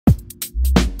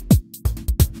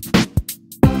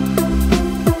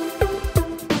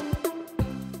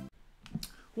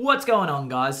What's going on,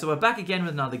 guys? So we're back again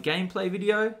with another gameplay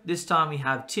video. This time we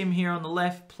have Tim here on the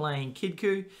left playing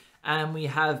Kidku, and we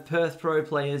have Perth Pro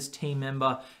Players team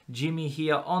member Jimmy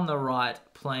here on the right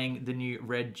playing the new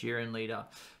red Jiren leader.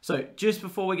 So just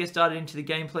before we get started into the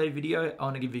gameplay video, I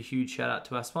want to give a huge shout out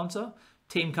to our sponsor,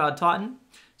 Team Card Titan.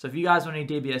 So if you guys want any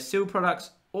DBS Seal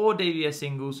products or DBS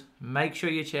singles, make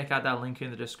sure you check out that link in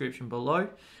the description below.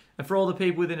 And for all the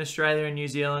people within Australia and New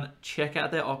Zealand, check out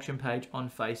their auction page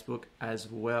on Facebook as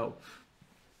well.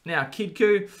 Now,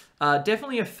 Kidku,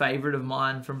 definitely a favourite of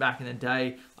mine from back in the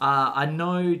day. I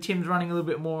know Tim's running a little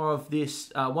bit more of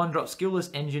this one-drop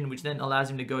skillless engine, which then allows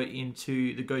him to go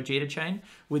into the Gogeta chain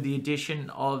with the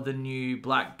addition of the new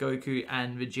Black Goku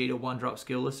and Vegeta one-drop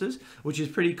skilllesses, which is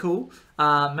pretty cool.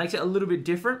 Makes it a little bit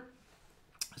different.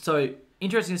 So,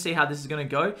 interesting to see how this is going to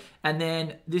go. And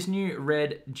then this new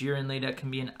red Jiren leader can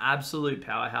be an absolute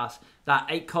powerhouse. That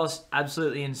 8 cost,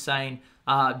 absolutely insane.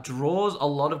 Draws a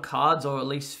lot of cards, or at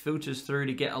least filters through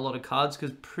to get a lot of cards,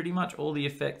 because pretty much all the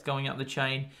effects going up the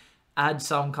chain add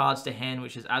some cards to hand,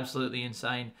 which is absolutely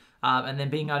insane. And then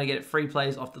being able to get free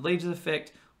plays off the leaders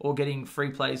effect or getting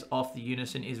free plays off the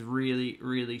unison is really,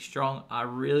 really strong. I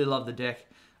really love the deck.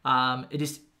 It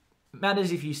just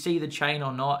matters if you see the chain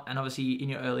or not, and obviously in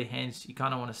your early hands you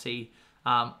kind of want to see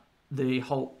the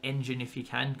whole engine if you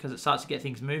can, because it starts to get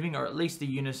things moving, or at least the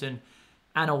unison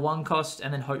and a 1 cost,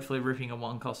 and then hopefully ripping a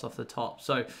 1 cost off the top.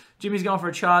 So Jimmy's going for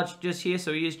a charge just here,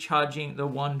 so he is charging the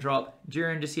 1-drop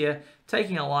Jiren just here,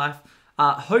 taking a life.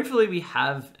 Hopefully we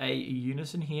have a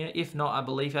unison here. If not, I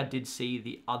believe I did see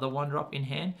the other 1-drop in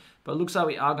hand, but it looks like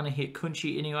we are going to hit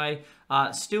Kunchi anyway.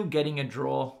 Still getting a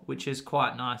draw, which is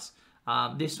quite nice.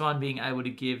 This one being able to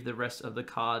give the rest of the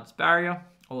cards barrier,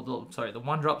 or the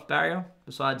 1-drops barrier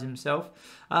besides himself.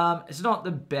 It's not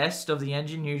the best of the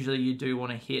engine. Usually you do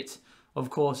want to hit, of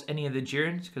course, any of the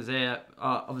Jirens, because they're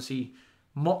obviously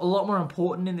a lot more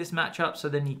important in this matchup, so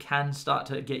then you can start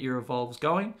to get your evolves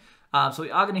going. So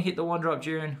we are going to hit the 1-drop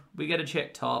Jiren. We get a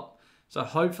check top. So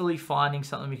hopefully finding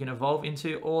something we can evolve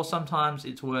into, or sometimes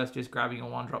it's worth just grabbing a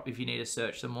 1-drop if you need to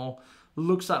search them all.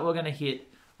 Looks like we're going to hit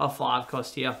a 5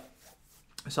 cost here.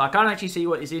 So I can't actually see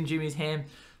what is in Jimmy's hand.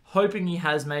 Hoping he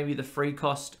has maybe the 3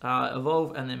 cost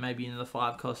evolve, and then maybe in the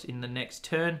 5 cost in the next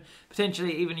turn.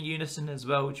 Potentially even a unison as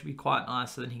well, which would be quite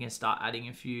nice, so then he can start adding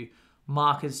a few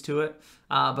markers to it.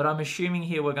 But I'm assuming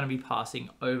here we're going to be passing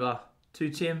over to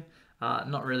Tim.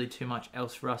 Not really too much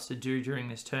else for us to do during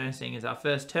this turn, seeing as our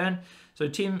first turn. So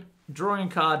Tim drawing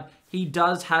a card. He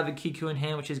does have a Kidku in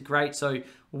hand, which is great. So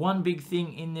one big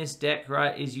thing in this deck,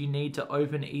 right, is you need to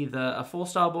open either a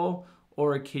 4-star ball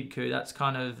or a Kidku. That's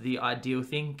kind of the ideal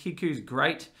thing. Kidku's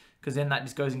great, because then that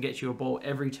just goes and gets you a ball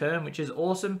every turn, which is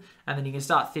awesome. And then you can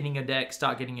start thinning your deck,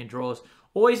 start getting your draws.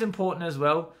 Always important as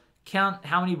well, count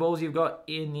how many balls you've got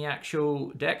in the actual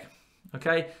deck,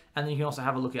 okay? And then you can also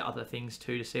have a look at other things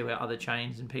too, to see where other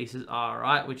chains and pieces are,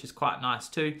 right? Which is quite nice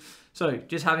too. So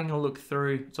just having a look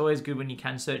through, it's always good when you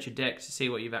can search your deck to see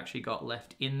what you've actually got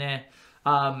left in there.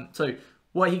 So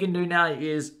what he can do now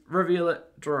is reveal it,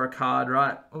 draw a card,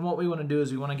 right? And what we want to do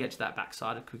is we want to get to that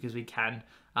backside as quick as we can.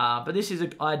 But this is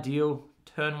an ideal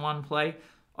turn 1 play.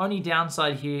 Only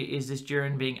downside here is this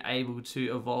Jiren being able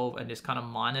to evolve and just kind of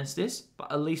minus this.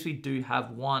 But at least we do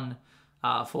have one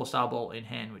 4-star ball in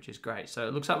hand, which is great. So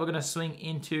it looks like we're going to swing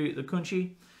into the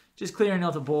Kunchi. Just clearing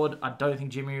off the board. I don't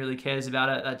think Jimmy really cares about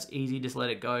it. That's easy. Just let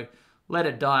it go. Let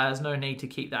it die. There's no need to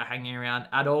keep that hanging around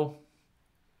at all.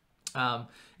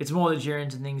 It's more the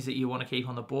Jirens and things that you want to keep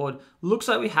on the board. Looks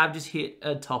like we have just hit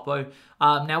a topo.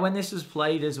 Now, when this was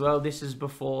played as well, this is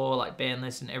before like ban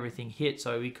list and everything hit,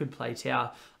 so we could play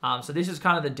Tower. So this is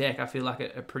kind of the deck. I feel like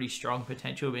a pretty strong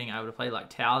potential, being able to play like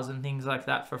Towers and things like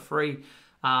that for free.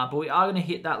 But we are going to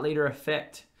hit that leader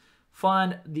effect,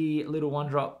 find the little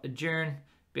 1-drop Jiren,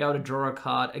 be able to draw a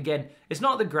card. Again, it's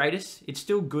not the greatest. It's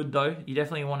still good though. You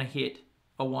definitely want to hit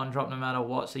a 1-drop no matter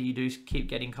what, so you do keep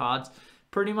getting cards.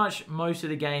 Pretty much most of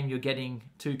the game, you're getting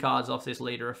 2 cards off this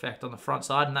leader effect on the front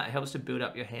side, and that helps to build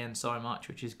up your hand so much,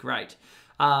 which is great.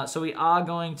 So we are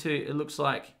going to, it looks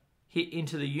like, hit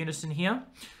into the unison here,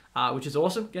 which is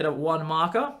awesome. Get a 1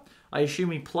 marker. I assume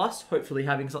we plus, hopefully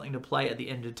having something to play at the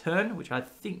end of turn, which I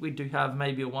think we do have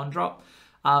maybe a 1-drop.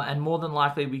 And more than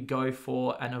likely, we go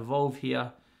for an evolve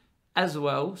here as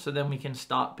well, so then we can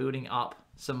start building up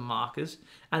some markers.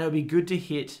 And it'll be good to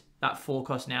hit that 4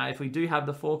 cost now. If we do have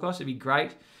the 4 cost, it'd be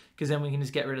great, because then we can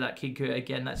just get rid of that Kidku.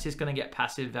 Again, that's just going to get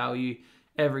passive value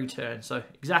every turn. So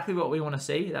exactly what we want to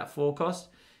see, that 4 cost.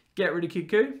 Get rid of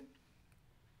Kidku,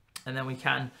 and then we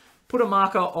can put a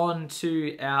marker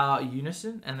onto our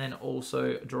unison, and then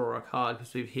also draw a card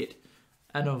because we've hit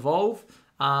an evolve.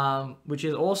 which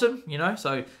is awesome, you know.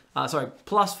 So, sorry,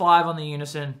 +5 on the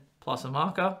unison, plus a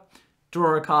marker.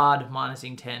 Draw a card,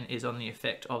 minusing 10 is on the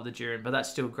effect of the Jiren, but that's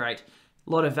still great. A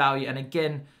lot of value. And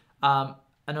again, an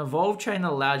evolve chain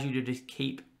that allows you to just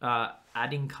keep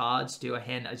adding cards to your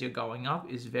hand as you're going up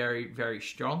is very, very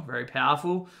strong, very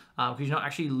powerful, because you're not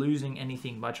actually losing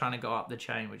anything by trying to go up the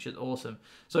chain, which is awesome.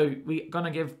 So we're going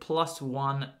to give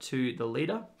 +1 to the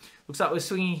leader. Looks like we're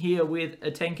swinging here with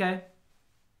a 10k.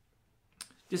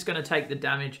 Just going to take the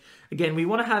damage. Again, we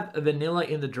want to have a vanilla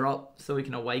in the drop so we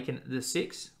can awaken the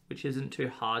 6, which isn't too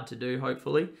hard to do,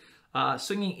 hopefully.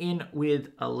 Swinging in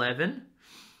with 11.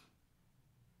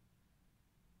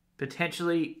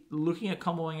 Potentially looking at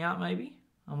comboing out, maybe.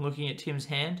 I'm looking at Tim's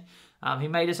hand. He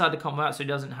may decide to combo out so he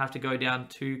doesn't have to go down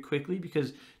too quickly,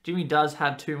 because Jimmy does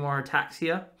have 2 more attacks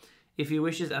here if he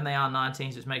wishes, and they are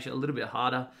 19s, which makes it a little bit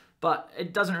harder. But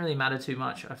it doesn't really matter too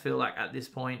much, I feel like, at this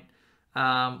point.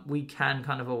 We can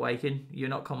kind of awaken. You're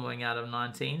not comboing out of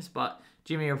 19s, but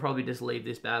Jimmy will probably just leave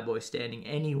this bad boy standing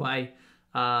anyway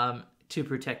to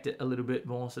protect it a little bit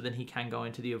more, so then he can go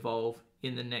into the evolve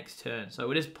in the next turn. So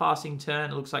we're just passing turn,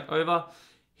 it looks like over,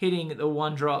 hitting the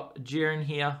 1-drop Jiren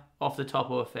here off the top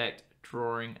of effect,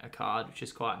 drawing a card, which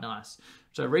is quite nice.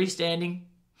 So restanding,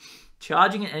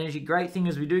 charging an energy. Great thing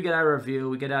is we do get our reveal,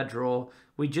 we get our draw.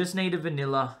 We just need a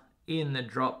vanilla in the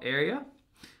drop area,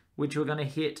 which we're going to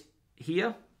hit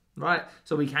here, right?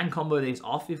 So we can combo these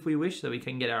off if we wish, so we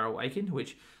can get our awakened,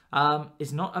 which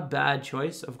is not a bad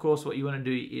choice. Of course, what you want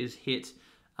to do is hit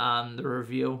the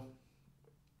reveal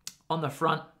on the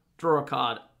front, draw a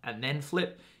card, and then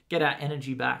flip, get our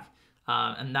energy back,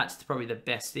 and that's probably the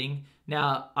best thing.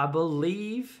 Now, I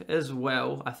believe as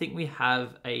well, I think we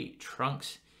have a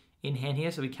Trunks in hand here,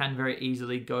 so we can very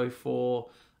easily go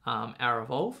for our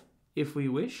evolve if we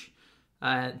wish.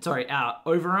 Sorry, our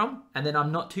overwhelm, and then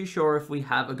I'm not too sure if we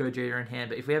have a Gogeta in hand,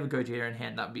 but if we have a Gogeta in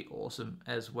hand, that'd be awesome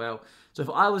as well. So if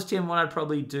I was Tim, what I'd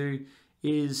probably do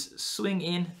is swing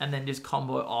in and then just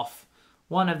combo off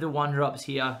one of the 1-drops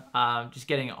here, just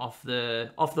getting it off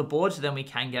the board, so then we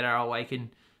can get our awaken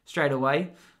straight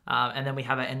away, and then we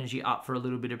have our energy up for a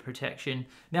little bit of protection.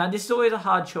 Now, this is always a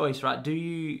hard choice, right? Do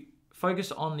you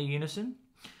focus on the unison,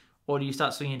 or do you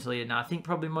start swinging into leader? Now, I think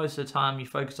probably most of the time you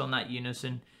focus on that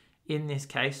unison in this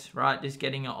case, right? Just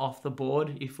getting it off the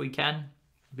board if we can,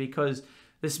 because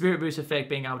the Spirit Boost effect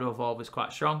being able to evolve is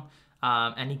quite strong.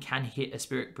 And he can hit a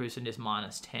Spirit Boost and just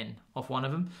 -10 off one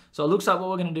of them. So it looks like what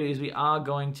we're going to do is we are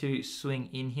going to swing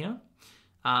in here.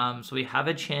 So we have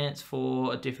a chance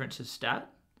for a difference of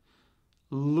stat.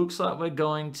 Looks like we're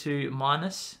going to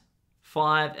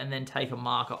 -5 and then take a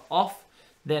marker off,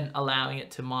 then allowing it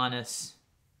to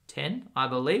 -10, I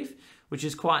believe, which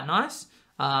is quite nice.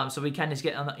 So we can just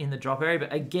get in the drop area.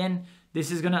 But again,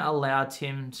 this is going to allow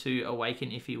Tim to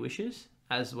awaken if he wishes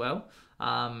as well.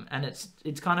 And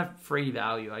it's kind of free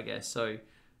value, I guess. So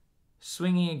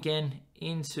swinging again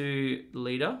into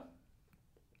leader.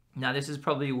 Now this is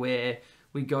probably where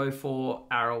we go for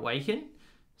our awaken.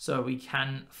 So we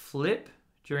can flip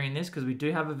during this because we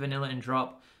do have a vanilla and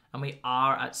drop, and we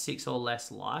are at 6 or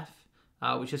less life,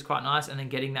 which is quite nice. And then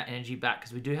getting that energy back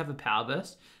because we do have a power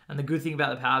burst. And the good thing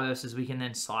about the power burst is we can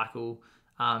then cycle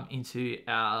into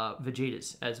our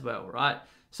Vegetas as well, right?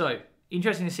 So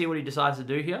interesting to see what he decides to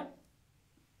do here.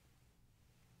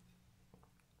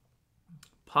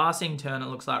 Passing turn, it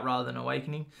looks like, rather than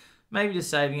awakening. Maybe just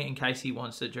saving it in case he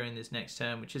wants it during this next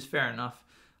turn, which is fair enough.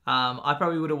 I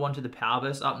probably would have wanted the power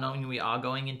burst up, knowing we are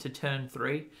going into turn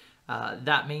 3.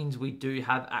 That means we do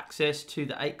have access to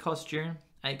the 8-cost Jiren.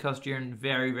 8-cost Jiren,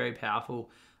 very, very powerful.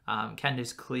 Can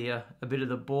just clear a bit of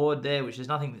the board there, which is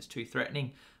nothing that's too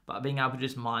threatening. But being able to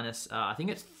just minus, I think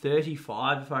it's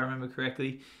 35 if I remember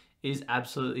correctly, is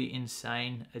absolutely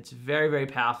insane. It's a very, very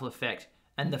powerful effect.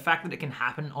 And the fact that it can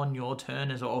happen on your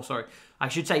turn as well, sorry, I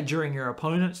should say during your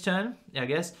opponent's turn, I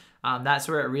guess, that's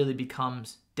where it really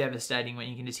becomes devastating, when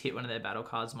you can just hit one of their battle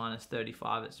cards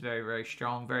 -35. It's very, very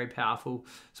strong, very powerful.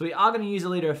 So we are going to use a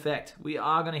leader effect. We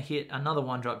are going to hit another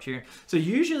 1-drop Jiren. So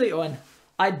usually,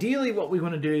 ideally what we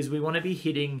want to do is we want to be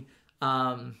hitting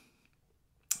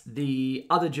the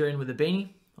other Jiren with a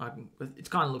beanie. It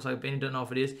kind of looks like a beanie, don't know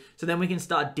if it is. So then we can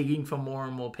start digging for more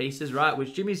and more pieces, right?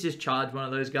 Which Jimmy's just charged one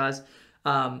of those guys.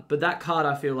 But that card,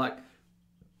 I feel like,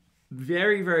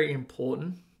 very, very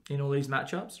important in all these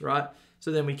matchups, right?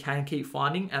 So then we can keep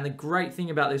finding. And the great thing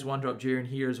about this 1-drop Jiren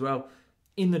here as well,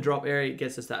 in the drop area, it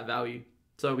gets us that value.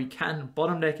 So we can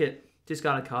bottom deck it,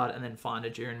 discard a card, and then find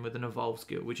a Jiren with an evolve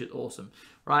skill, which is awesome,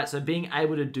 right? So being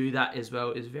able to do that as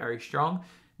well is very strong.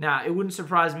 Now, it wouldn't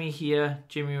surprise me here.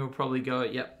 Jimmy will probably go,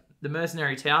 yep, the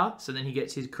Mercenary Tower. So then he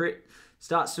gets his crit.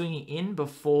 start swinging in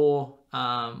before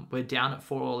we're down at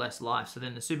 4 or less life. So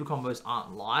then the super combos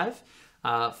aren't live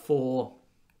for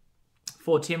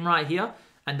Tim right here.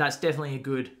 And that's definitely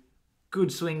a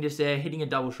good swing just there, hitting a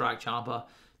double strike champer.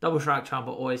 Double strike champer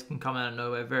always can come out of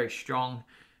nowhere. Very strong,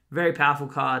 very powerful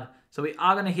card. So we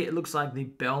are going to hit, it looks like, the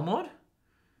Bell mod.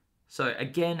 So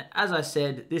again, as I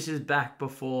said, this is back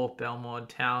before Bell mod,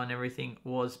 tower, and everything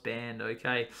was banned,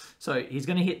 okay? So he's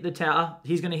going to hit the tower.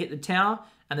 He's going to hit the tower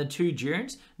and the 2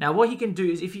 Jirens. Now what he can do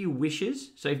is, if he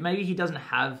wishes, so if maybe he doesn't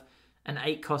have an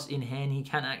 8 cost in hand, he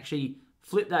can actually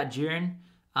flip that Jiren.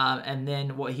 And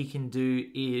then what he can do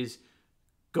is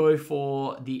go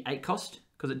for the 8 cost,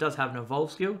 because it does have an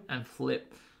evolve skill, and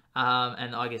flip.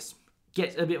 And I guess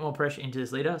get a bit more pressure into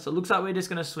this leader. So it looks like we're just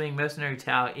going to swing Mercenary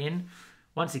Tower in.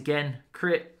 Once again,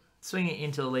 crit, swing it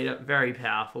into the leader. Very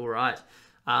powerful, right?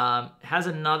 Has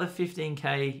another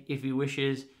 15k if he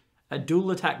wishes. A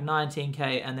dual attack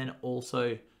 19k, and then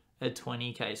also a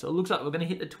 20k. So it looks like we're going to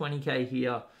hit the 20k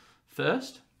here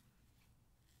first.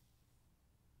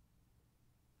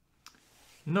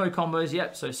 No combos,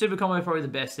 yep. So super combo is probably the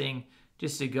best thing,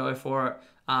 just to go for it.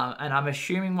 And I'm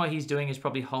assuming what he's doing is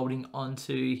probably holding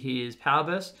onto his power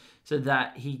burst so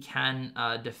that he can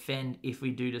defend if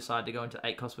we do decide to go into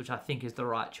 8 cost, which I think is the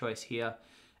right choice here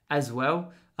as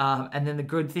well. And then the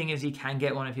good thing is he can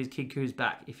get one of his Kidkus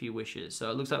back if he wishes. So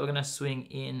it looks like we're going to swing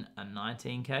in a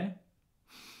 19k.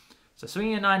 So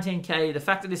swinging a 19k, the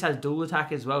fact that this has dual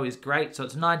attack as well is great. So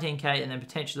it's 19k, and then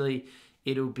potentially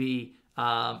it'll be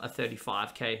a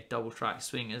 35k double strike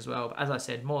swing as well. But as I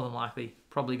said, more than likely,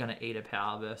 probably going to eat a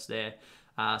power burst there.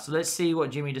 So let's see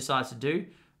what Jimmy decides to do.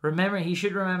 Remember, he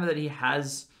should remember that he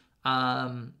has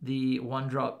the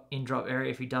 1-drop in-drop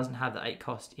area if he doesn't have the 8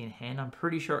 cost in hand. I'm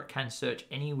pretty sure it can search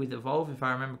any with evolve if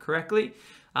I remember correctly,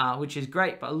 which is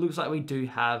great. But it looks like we do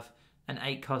have an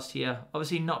 8 cost here.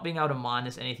 Obviously, not being able to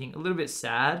minus anything, a little bit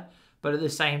sad. But at the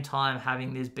same time,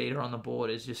 having this beater on the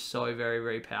board is just so very,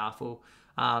 very powerful.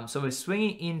 So we're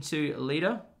swinging into a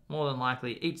leader, more than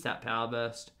likely eats that power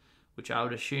burst, which I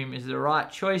would assume is the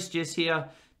right choice just here.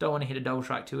 Don't want to hit a double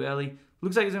strike too early.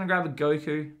 Looks like he's going to grab a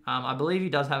Goku. I believe he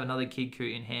does have another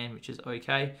Kidku in hand, which is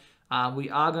okay.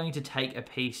 We are going to take a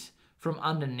piece from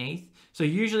underneath. So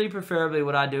usually, preferably,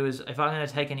 what I do is, if I'm going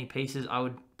to take any pieces, I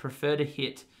would prefer to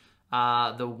hit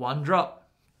the 1-drop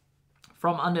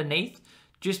from underneath,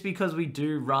 just because we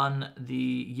do run the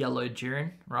yellow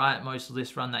Jiren, right? Most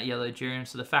lists run that yellow Jiren.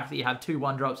 So the fact that you have 2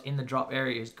 1-drops in the drop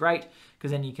area is great,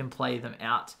 because then you can play them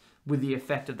out with the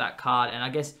effect of that card. And I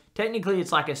guess technically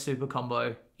it's like a super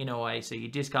combo in a way. So you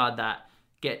discard that,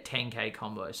 get 10k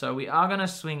combo. So we are going to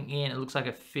swing in, it looks like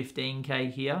a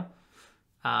 15k here,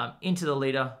 into the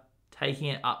leader, taking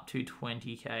it up to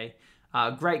 20k.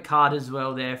 Great card as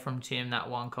well there from Tim,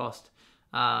 that 1 cost.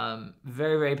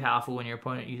 Very, very powerful when your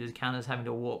opponent uses counters, having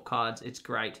to warp cards. It's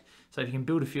great. So if you can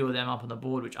build a few of them up on the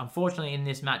board, which unfortunately in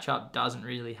this matchup doesn't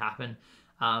really happen,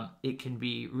 it can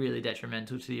be really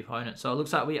detrimental to the opponent. So it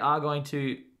looks like we are going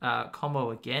to combo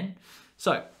again.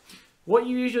 So what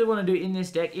you usually want to do in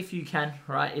this deck, if you can,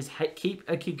 right, is keep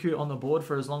a Kidku on the board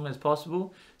for as long as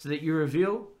possible, so that you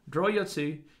reveal, draw your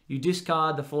 2, you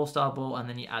discard the 4-star ball, and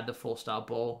then you add the 4-star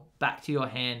ball back to your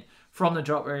hand from the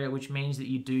drop area, which means that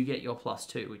you do get your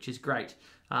 +2, which is great.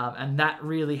 And that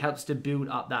really helps to build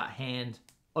up that hand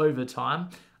over time.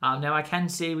 Now I can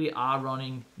see we are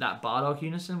running that Bardock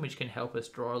Unison, which can help us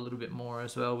draw a little bit more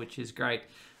as well, which is great.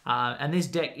 And this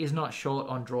deck is not short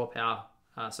on draw power.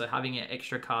 So having an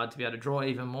extra card to be able to draw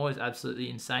even more is absolutely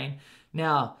insane.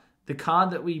 Now, the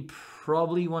card that we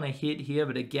probably want to hit here,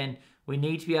 but again, we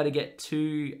need to be able to get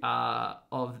 2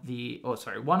 of the,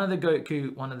 one of the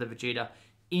Goku, one of the Vegeta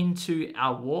into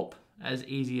our warp as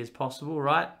easy as possible,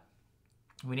 right?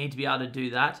 We need to be able to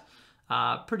do that.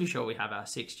 Pretty sure we have our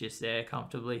 6 just there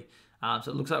comfortably.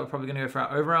 So it looks like we're probably going to go for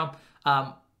our overarm.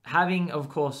 Having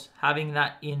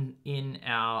that in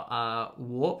our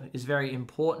warp is very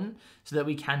important, so that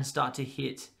we can start to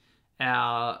hit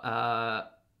our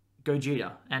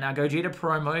Gogeta. And our Gogeta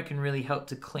promo can really help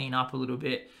to clean up a little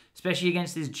bit, especially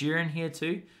against this Jiren here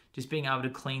too. Just being able to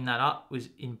clean that up was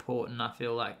important, I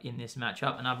feel like, in this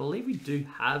matchup. And I believe we do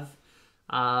have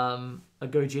a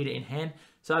Gogeta in hand.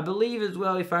 So I believe as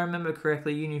well, if I remember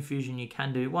correctly, Union Fusion, you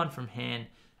can do 1 from hand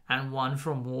and 1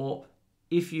 from warp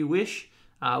if you wish,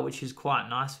 which is quite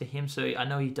nice for him. So I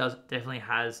know he definitely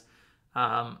has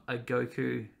a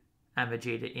Goku and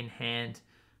Vegeta in hand.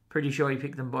 Pretty sure he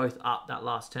picked them both up that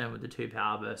last turn with the 2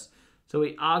 power bursts. So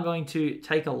we are going to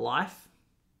take a life.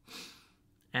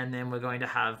 And then we're going to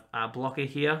have a blocker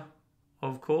here,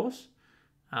 of course.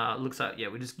 Looks like, yeah,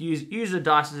 we just use the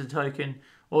dice as a token,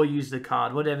 or use the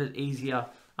card, whatever's easier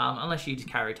Unless you just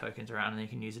carry tokens around and you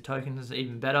can use the tokens, it's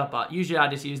even better. But usually I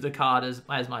just use the card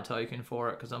as my token for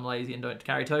it because I'm lazy and don't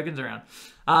carry tokens around.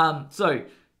 So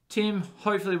Tim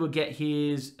hopefully will get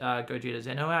his Gogeta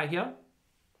Zeno out here.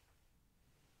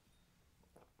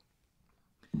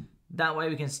 That way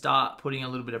we can start putting a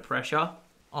little bit of pressure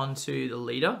onto the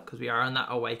leader because we are in that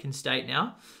awakened state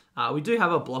now. We do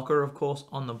have a blocker, of course,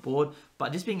 on the board,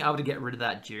 but just being able to get rid of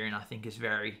that Jiren, I think, is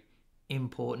very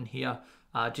important here.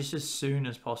 Just as soon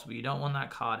as possible. You don't want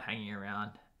that card hanging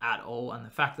around at all. And the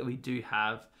fact that we do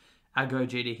have our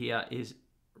Gogeta here is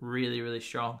really, really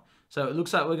strong. So it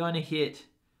looks like we're going to hit...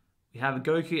 We have a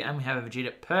Goku and we have a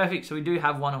Vegeta. Perfect. So we do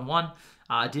have 1-on-1.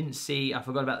 I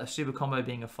forgot about the super combo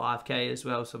being a 5k as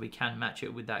well. So we can match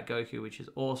it with that Goku, which is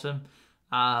awesome.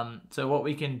 So what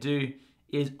we can do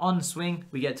is on swing,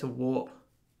 we get to warp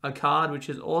a card, which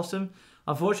is awesome.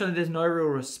 Unfortunately, there's no real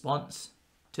response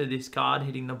to this card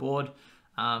hitting the board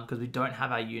because we don't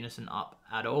have our unison up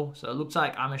at all. So it looks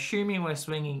like I'm assuming we're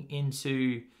swinging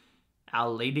into our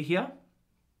leader here.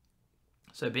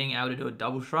 So being able to do a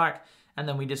double strike. And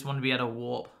then we just want to be able to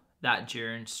warp that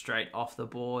Jiren straight off the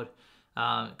board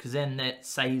because then that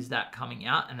saves that coming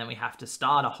out and then we have to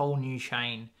start a whole new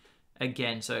chain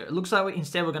again. So it looks like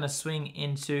instead we're going to swing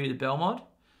into the Bell mod,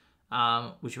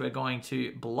 which we're going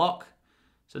to block.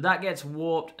 So that gets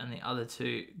warped and the other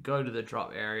two go to the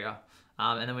drop area.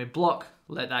 And then we block,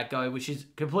 let that go, which is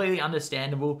completely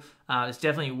understandable. It's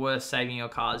definitely worth saving your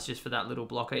cards just for that little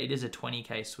blocker. It is a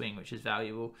 20k swing, which is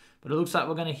valuable. But it looks like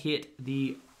we're going to hit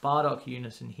the Bardock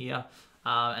Unison here.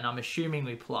 And I'm assuming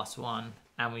we +1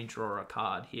 and we draw a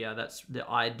card here. That's the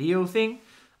ideal thing.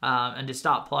 And to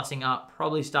start plussing up,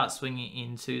 probably start swinging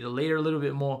into the leader a little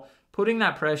bit more, putting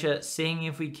that pressure, seeing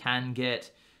if we can get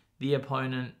the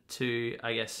opponent to,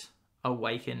 I guess,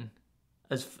 awaken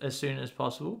as soon as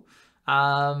possible.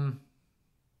 So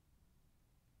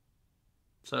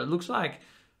it looks like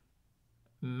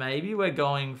maybe we're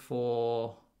going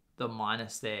for the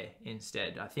minus there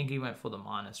instead. I think he went for the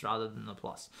minus rather than the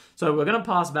plus. So we're going to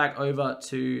pass back over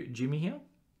to Jimmy here.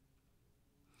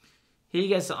 He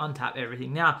gets to untap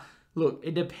everything. Now, look,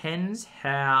 it depends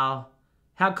how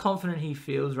confident he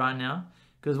feels right now.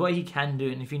 Because what he can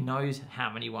do, and if he knows how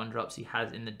many 1-drops he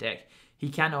has in the deck, he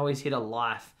can always hit a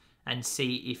life and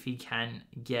see if he can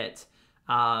get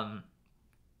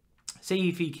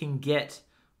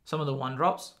some of the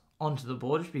 1-drops onto the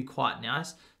board, which would be quite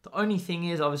nice. The only thing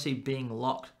is obviously being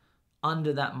locked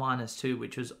under that -2,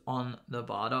 which was on the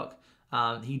Bardock.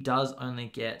 He does only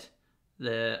get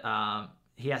the...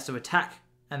 he has to attack,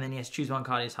 and then he has to choose one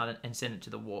card in his hand and send it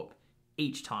to the warp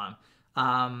each time.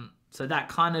 So that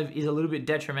kind of is a little bit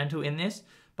detrimental in this.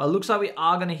 But it looks like we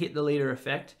are going to hit the leader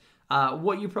effect.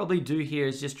 What you probably do here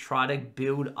is just try to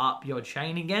build up your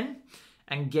chain again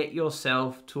and get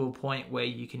yourself to a point where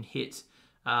you can hit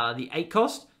the 8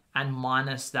 cost and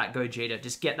minus that Gogeta.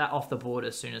 Just get that off the board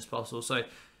as soon as possible. So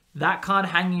that card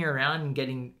hanging around and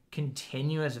getting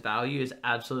continuous value is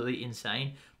absolutely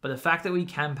insane. But the fact that we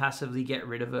can passively get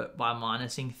rid of it by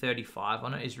minusing 35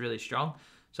 on it is really strong.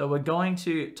 So we're going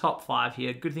to top 5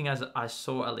 here. Good thing as I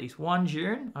saw at least one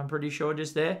Jiren, I'm pretty sure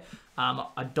just there.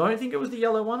 I don't think it was the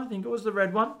yellow one. I think it was the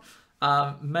red one.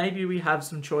 Maybe we have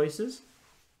some choices.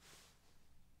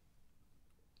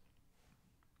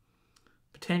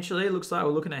 Potentially, it looks like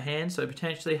we're looking at hands, so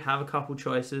potentially have a couple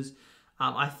choices.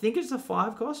 I think it's the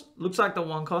 5 cost. Looks like the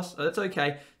 1 cost. So that's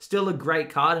okay. Still a great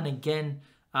card, and again,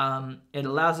 it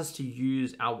allows us to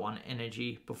use our 1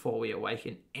 energy before we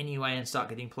awaken anyway and start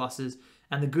getting pluses.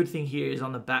 And the good thing here is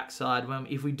on the back side,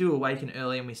 if we do awaken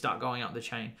early and we start going up the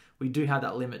chain, we do have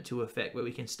that limit to effect where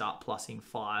we can start plussing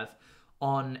 5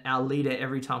 on our leader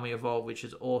every time we evolve, which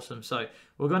is awesome. So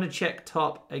we're going to check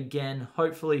top again,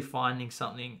 hopefully finding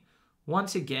something.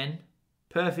 Once again,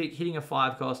 perfect, hitting a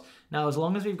 5 cost. Now, as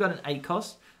long as we've got an 8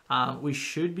 cost, we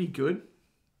should be good.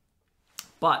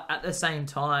 But at the same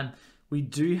time, we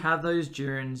do have those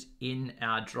Jirens in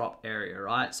our drop area,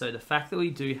 right? So the fact that we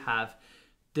do have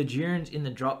the Jirens in the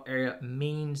drop area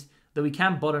means that we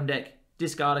can bottom deck,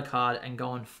 discard a card, and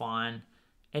go and find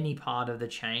any part of the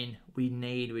chain we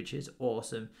need, which is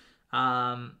awesome.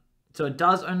 So it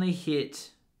does only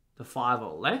hit the 5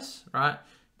 or less, right?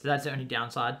 So that's the only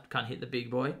downside. Can't hit the big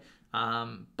boy.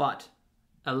 But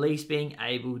at least being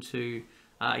able to,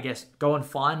 I guess, go and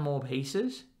find more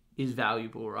pieces is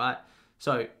valuable, right?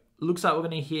 So looks like we're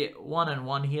going to hit 1 and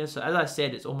 1 here. So as I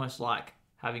said, it's almost like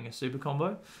having a super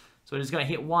combo. So we're just going to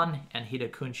hit 1 and hit a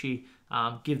Kunchi,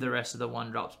 give the rest of the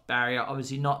 1-drops barrier.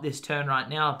 Obviously not this turn right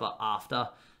now, but after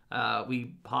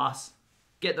we pass,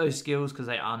 get those skills because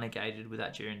they are negated with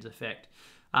that Jiren's effect.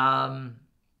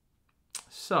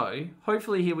 So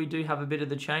hopefully here we do have a bit of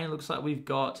the chain. Looks like we've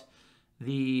got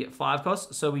the 5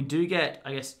 cost. So we do get,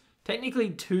 I guess,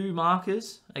 technically 2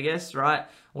 markers, I guess, right?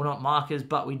 Well, not markers,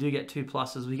 but we do get 2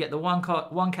 pluses. We get the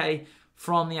 1K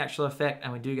from the actual effect,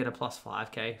 and we do get a plus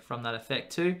 5K from that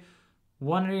effect too.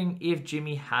 Wondering if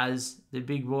Jimmy has the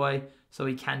big boy so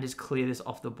he can just clear this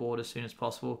off the board as soon as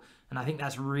possible. And I think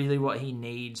that's really what he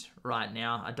needs right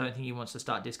now. I don't think he wants to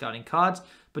start discarding cards,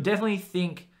 but definitely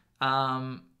think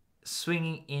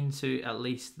swinging into at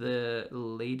least the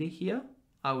leader here,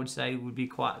 I would say would be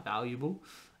quite valuable.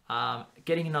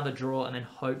 Getting another draw and then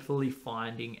hopefully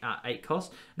finding our 8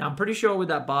 cost. Now, I'm pretty sure with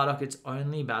that Bardock, it's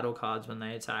only battle cards when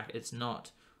they attack. It's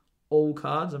not all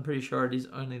cards. I'm pretty sure it is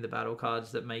only the battle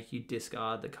cards that make you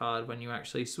discard the card when you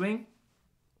actually swing,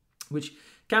 which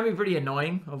can be pretty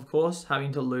annoying, of course,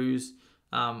 having to lose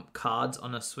cards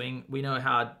on a swing. We know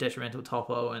how detrimental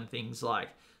Topo and things like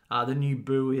the new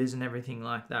Boo is and everything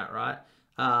like that, right?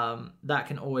 That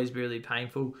can always be really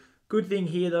painful. Good thing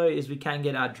here, though, is we can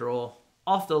get our draw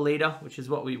off the leader, which is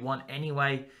what we want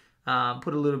anyway.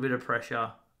 Put a little bit of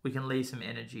pressure. We can leave some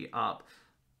energy up.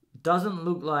 Doesn't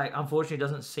look like, unfortunately,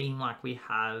 doesn't seem like we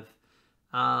have,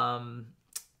 doesn't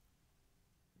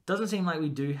seem like we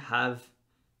do have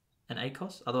an 8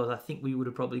 cost. Otherwise, I think we would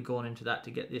have probably gone into that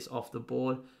to get this off the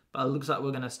board. But it looks like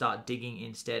we're going to start digging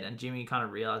instead. And Jimmy kind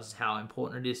of realizes how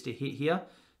important it is to hit here.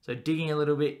 So digging a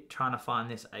little bit, trying to find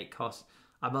this 8 cost.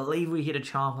 I believe we hit a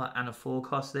Champer and a 4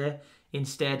 cost there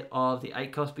instead of the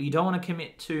 8 cost. But you don't want to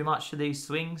commit too much to these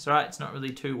swings, right? It's not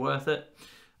really too worth it.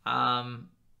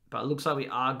 But it looks like we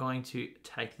are going to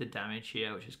take the damage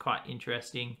here, which is quite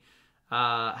interesting.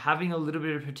 Having a little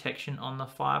bit of protection on the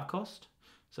 5 cost.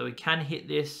 So we can hit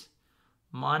this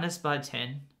minus by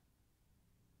 10.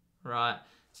 Right.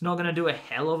 It's not going to do a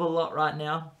hell of a lot right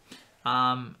now.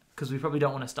 Because we probably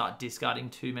don't want to start discarding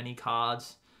too many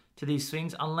cards to these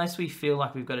swings. Unless we feel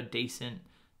like we've got a decent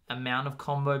amount of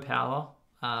combo power.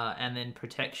 And then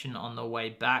protection on the way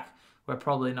back. We're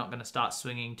probably not going to start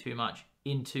swinging too much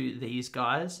into these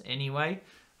guys anyway.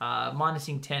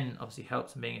 Minusing 10 obviously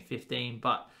helps in being a 15,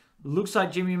 but looks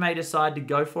like Jimmy may decide to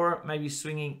go for it. Maybe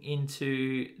swinging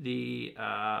into the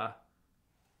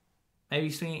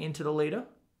leader,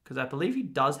 because I believe he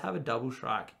does have a double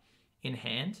strike in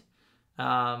hand.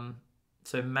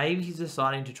 So maybe he's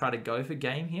deciding to try to go for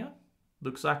game here.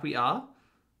 Looks like we are.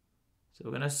 So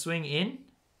we're going to swing in,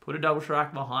 put a double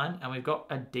strike behind, and we've got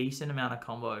a decent amount of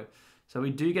combo. So we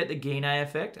do get the Guine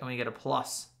effect, and we get a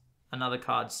plus another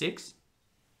card 6.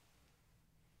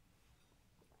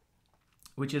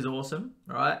 Which is awesome,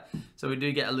 right? So we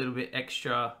do get a little bit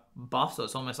extra buff, so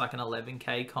it's almost like an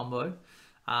 11k combo.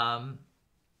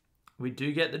 We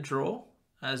do get the draw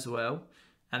as well.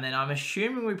 And then I'm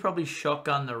assuming we probably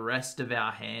shotgun the rest of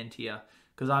our hand here,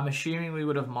 because I'm assuming we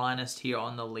would have minused here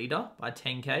on the leader by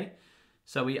 10k.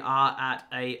 So we are at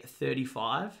a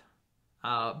 35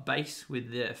 base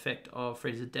with the effect of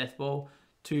Freeze's Death Ball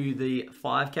to the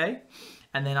 5k.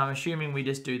 And then I'm assuming we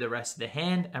just do the rest of the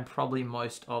hand and probably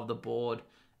most of the board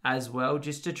as well,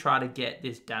 just to try to get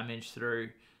this damage through.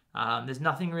 There's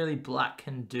nothing really black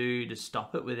can do to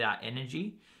stop it without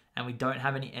energy, and we don't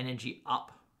have any energy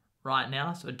up right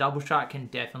now. So a double strike can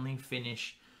definitely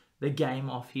finish the game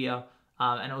off here.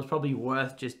 And it was probably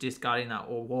worth just discarding that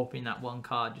or warping that 1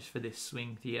 card just for this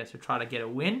swing here to try to get a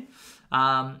win.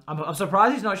 I'm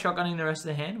surprised he's not shotgunning the rest of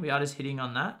the hand. We are just hitting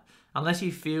on that. Unless he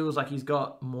feels like he's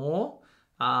got more.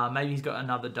 Maybe he's got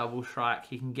another double strike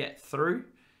he can get through.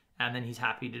 And then he's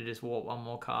happy to just warp 1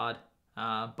 more card.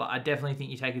 But I definitely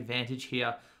think you take advantage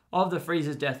here of the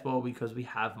Freezer's Death Ball because we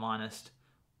have minused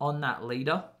on that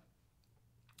leader,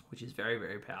 which is very,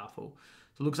 very powerful.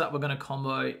 So it looks like we're going to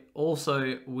combo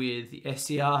also with the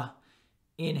SCR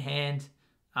in hand.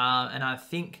 And I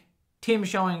think Tim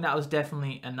showing that was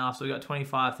definitely enough. So we got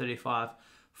 25, 35,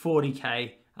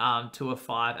 40k to a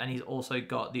 5. And he's also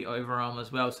got the overarm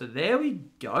as well. So there we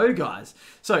go, guys.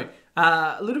 So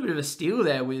a little bit of a steal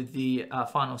there with the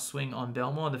final swing on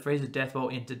Belmore. The Freezer's Death Ball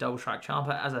into Double Strike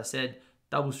Champer. As I said,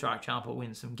 Double Strike Champer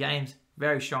wins some games.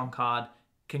 Very strong card.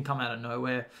 Can come out of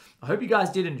nowhere. I hope you guys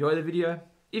did enjoy the video.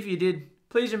 If you did,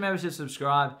 please remember to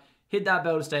subscribe, hit that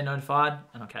bell to stay notified,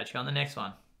 and I'll catch you on the next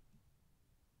one.